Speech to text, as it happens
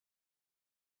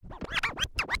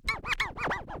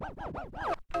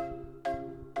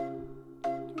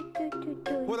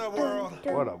What up, world?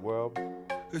 What up, world?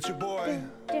 It's your boy,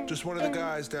 just one of the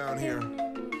guys down here.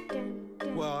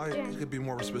 Well, I could be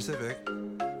more specific.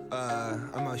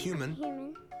 I'm a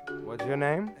human. What's your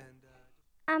name?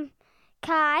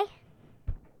 Kai.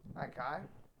 Hi, Kai.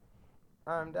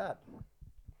 I'm Dad.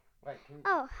 Wait,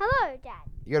 Oh, hello, Dad.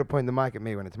 you gotta point the mic at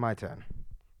me when it's my turn.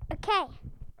 Okay.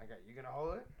 Okay, you gonna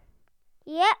hold it?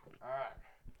 Yep. Alright.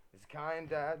 It's Kai and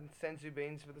Dad, sensu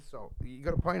beans for the soul. You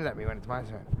gotta point it at me when it's my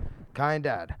turn. Kai and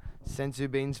Dad, sensu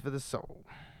beans for the soul.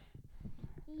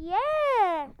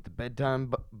 Yeah. The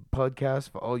bedtime podcast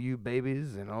for all you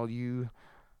babies and all you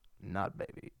not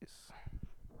babies.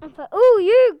 And for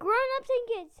you grown-ups and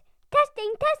kids.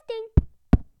 Testing.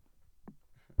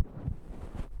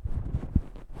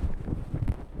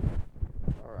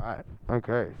 Alright,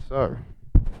 okay, so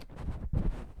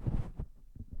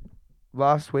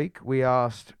last week we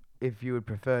asked if you would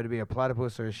prefer to be a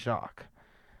platypus or a shark.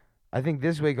 I think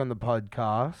this week on the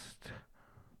podcast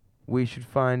we should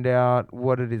find out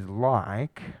what it is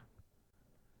like.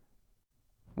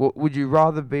 Would you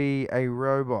rather be a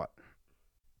robot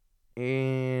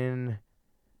in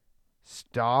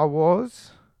Star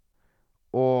Wars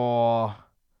or...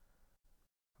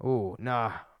 Oh,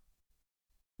 nah.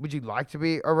 Would you like to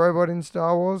be a robot in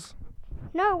Star Wars?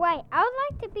 No, wait. I would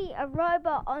like to be a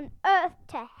robot on Earth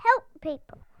to help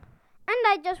people. And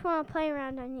I just want to play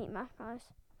around and eat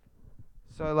marshmallows.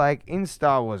 So, like, in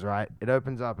Star Wars, right, it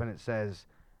opens up and it says,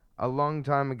 a long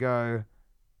time ago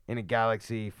in a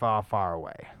galaxy far, far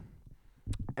away.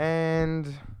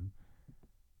 And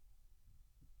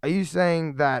are you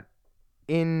saying that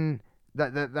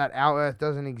that our Earth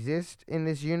doesn't exist in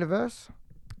this universe?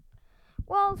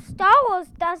 Well, Star Wars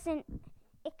doesn't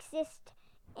exist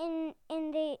in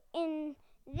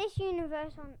this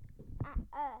universe on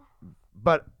Earth.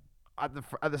 But at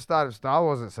the start of Star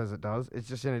Wars, it says it does. It's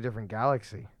just in a different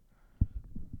galaxy.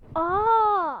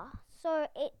 Oh, so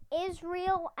it is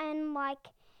real and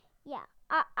yeah.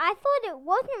 I thought it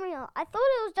wasn't real. I thought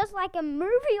it was just like a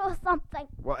movie or something.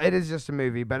 Well, it is just a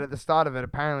movie, but at the start of it,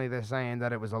 apparently they're saying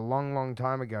that it was a long, long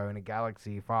time ago in a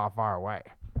galaxy far, far away.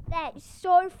 That's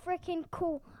so freaking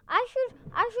cool. I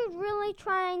should really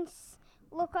try and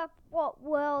look up what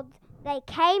world they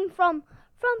came from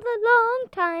the long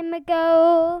time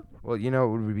ago. Well, you know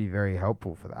it would be very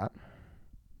helpful for that.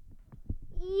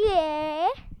 Yeah.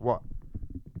 What?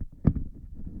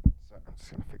 So I'm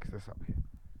just going to fix this up here.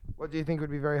 What do you think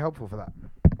would be very helpful for that?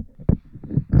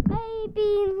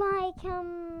 Maybe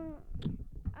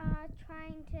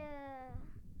trying to...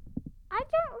 I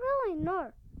don't really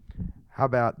know. How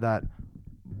about that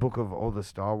book of all the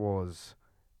Star Wars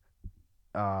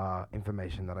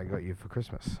information that I got you for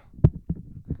Christmas?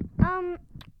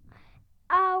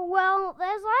 Well,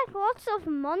 there's lots of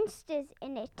monsters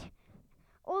in it.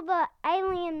 All the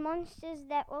alien monsters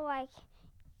that were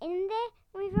in there.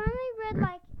 We've only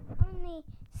read only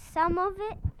some of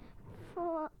it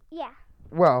yeah.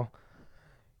 Well,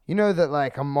 you know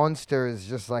that a monster is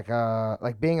just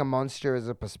being a monster is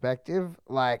a perspective.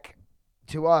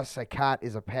 To us, a cat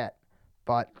is a pet,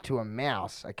 but to a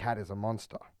mouse, a cat is a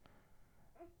monster.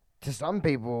 To some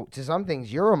people, to some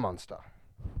things, you're a monster.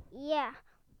 Yeah,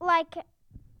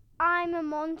 I'm a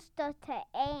monster to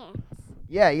ants.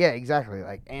 Yeah, exactly.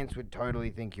 Ants would totally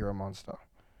think you're a monster.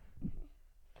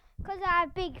 'Cause I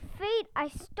have big feet, I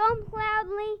stomp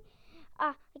loudly.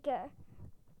 I go,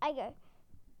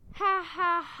 ha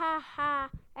ha ha ha,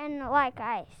 and I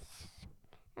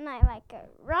go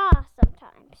rah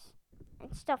sometimes,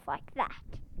 and stuff like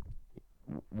that.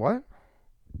 What?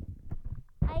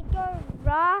 I go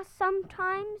rah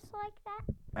sometimes like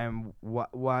that. And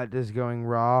what does going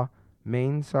raw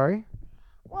mean? Sorry?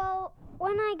 Well,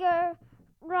 when I go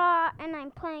raw and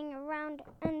I'm playing around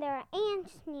and there are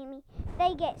ants near me,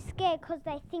 they get scared 'cause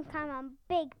they think I'm a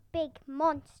big, big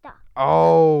monster.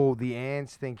 Oh, the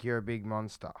ants think you're a big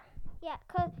monster. Yeah,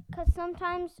 'cause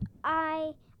sometimes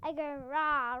I go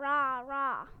rah, rah,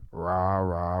 rah. Rah,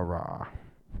 rah, rah.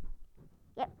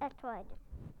 Yep, that's what I do.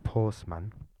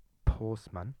 Postman.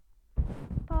 Postman.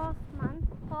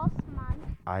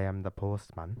 I am the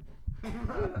postman.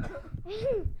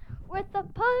 With the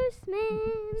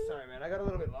postman. Sorry, man, I got a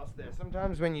little bit lost there.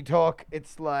 Sometimes when you talk,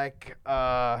 it's like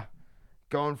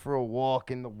going for a walk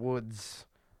in the woods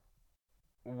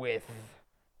with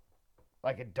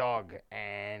a dog,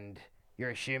 and you're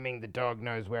assuming the dog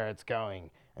knows where it's going,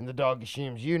 and the dog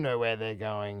assumes you know where they're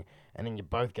going, and then you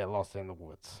both get lost in the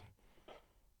woods.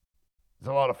 It's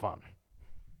a lot of fun.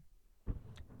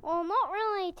 Well, not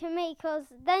really to me, 'cause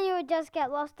then you would just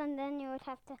get lost and then you would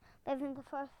have to live in the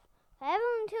forest forever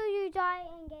until you die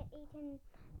and get eaten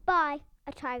by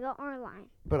a tiger or a lion.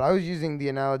 But I was using the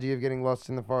analogy of getting lost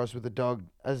in the forest with a dog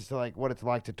as to like what it's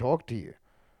like to talk to you.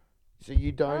 So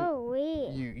you don't Oh,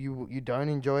 weird. you don't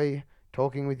enjoy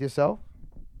talking with yourself?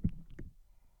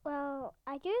 Well,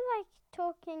 I do like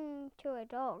talking to a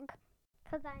dog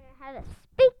because I know how to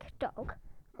speak dog.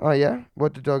 Oh yeah?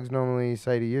 What do dogs normally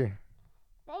say to you?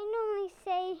 They normally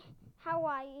say, "How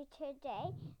are you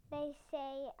today?" They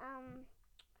say,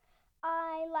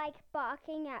 I like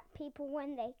barking at people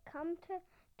when they come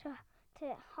to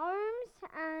homes,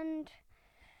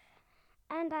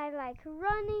 and I like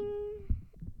running.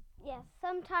 Yes,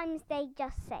 sometimes they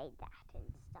just say that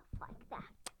and stuff like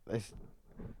that.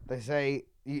 They say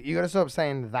you got to stop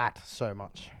saying that so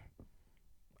much.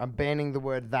 I'm banning the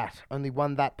word that. Only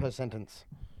one that per sentence.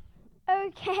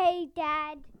 Okay,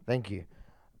 Dad. Thank you.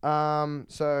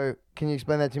 So can you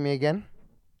explain that to me again?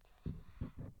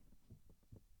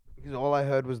 Because all I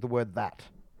heard was the word that.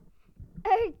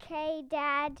 Okay,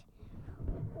 Dad.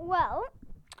 Well,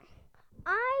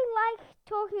 I like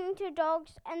talking to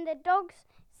dogs, and the dogs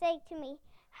say to me,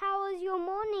 "How was your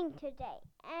morning today?"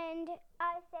 And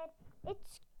I said,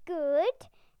 "It's good."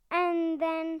 And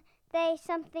then they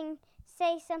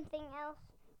say something else,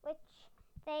 which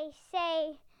they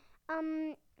say,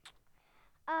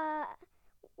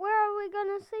 "Where are we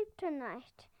gonna sleep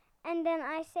tonight?" And then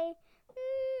I say,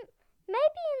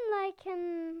 maybe in like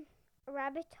a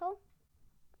rabbit hole.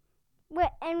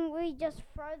 And we just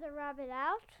throw the rabbit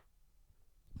out.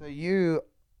 So you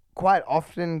quite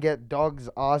often get dogs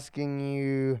asking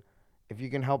you if you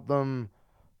can help them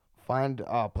find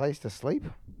a place to sleep?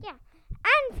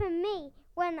 And for me,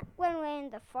 when we're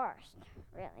in the forest,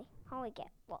 really, when we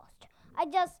get lost, I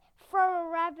just throw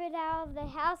a rabbit out of the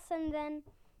house and then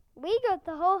we got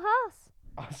the whole house.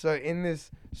 So in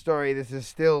this story, this is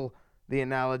still the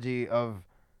analogy of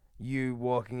you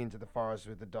walking into the forest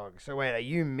with the dog. So wait, are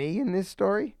you me in this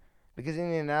story? Because in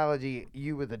the analogy,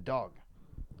 you were the dog.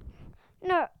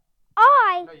 No,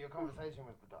 No, your conversation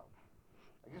was the dog.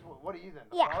 I guess what are you then?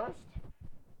 The Yeah. forest?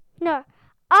 No,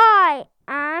 I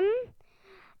am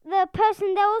the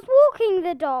person that was walking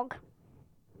the dog.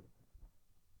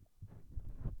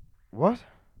 What?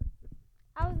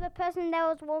 I was the person that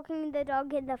was walking the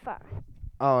dog in the forest.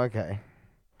 Oh, okay.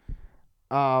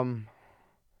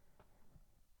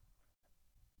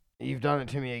 You've done it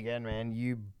to me again, man.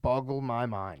 You boggle my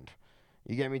mind.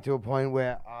 You get me to a point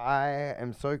where I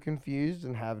am so confused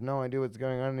and have no idea what's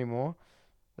going on anymore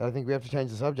that I think we have to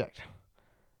change the subject.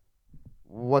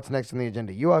 What's next on the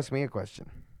agenda? You ask me a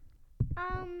question.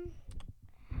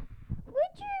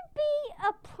 Would you be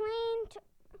a plant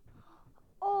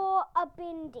or a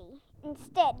bindi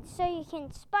instead, so you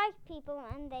can spike people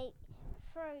and they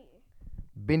throw you?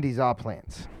 Bindies are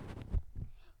plants.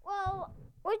 Well,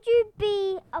 would you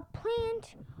be a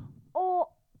plant or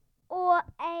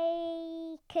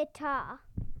a guitar?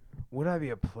 Would I be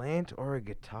a plant or a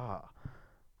guitar?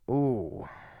 Ooh,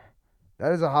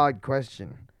 that is a hard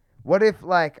question. What if,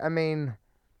 I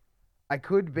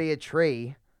could be a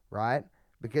tree, right?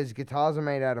 Because guitars are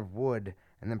made out of wood,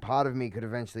 and then part of me could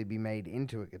eventually be made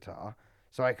into a guitar.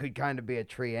 So I could kind of be a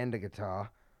tree and a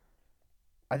guitar.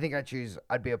 I think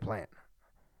I'd be a plant.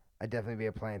 I'd definitely be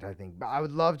a plant, I think. But I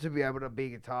would love to be able to be a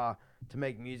guitar to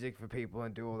make music for people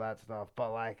and do all that stuff.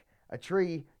 But like a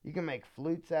tree, you can make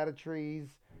flutes out of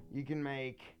trees. You can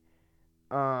make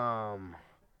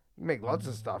lots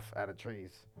of stuff out of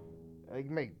trees. You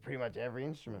can make pretty much every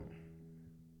instrument.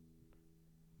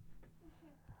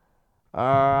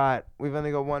 Alright, we've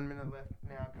only got 1 minute left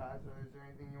now, Kai, so is there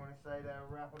anything you want to say to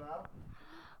wrap it up?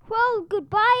 Well,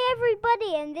 goodbye,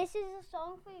 everybody, and this is a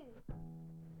song for you.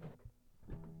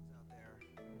 Out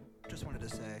there. Just wanted to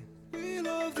say, we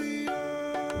love the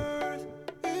earth.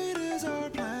 It is our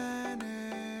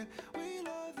planet. We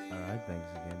love the Alright,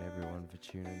 thanks again everyone for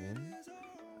tuning in.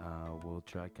 We'll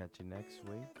try catch you next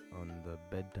week on the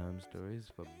bedtime stories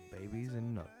for babies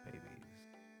and not babies.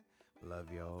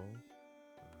 Love y'all.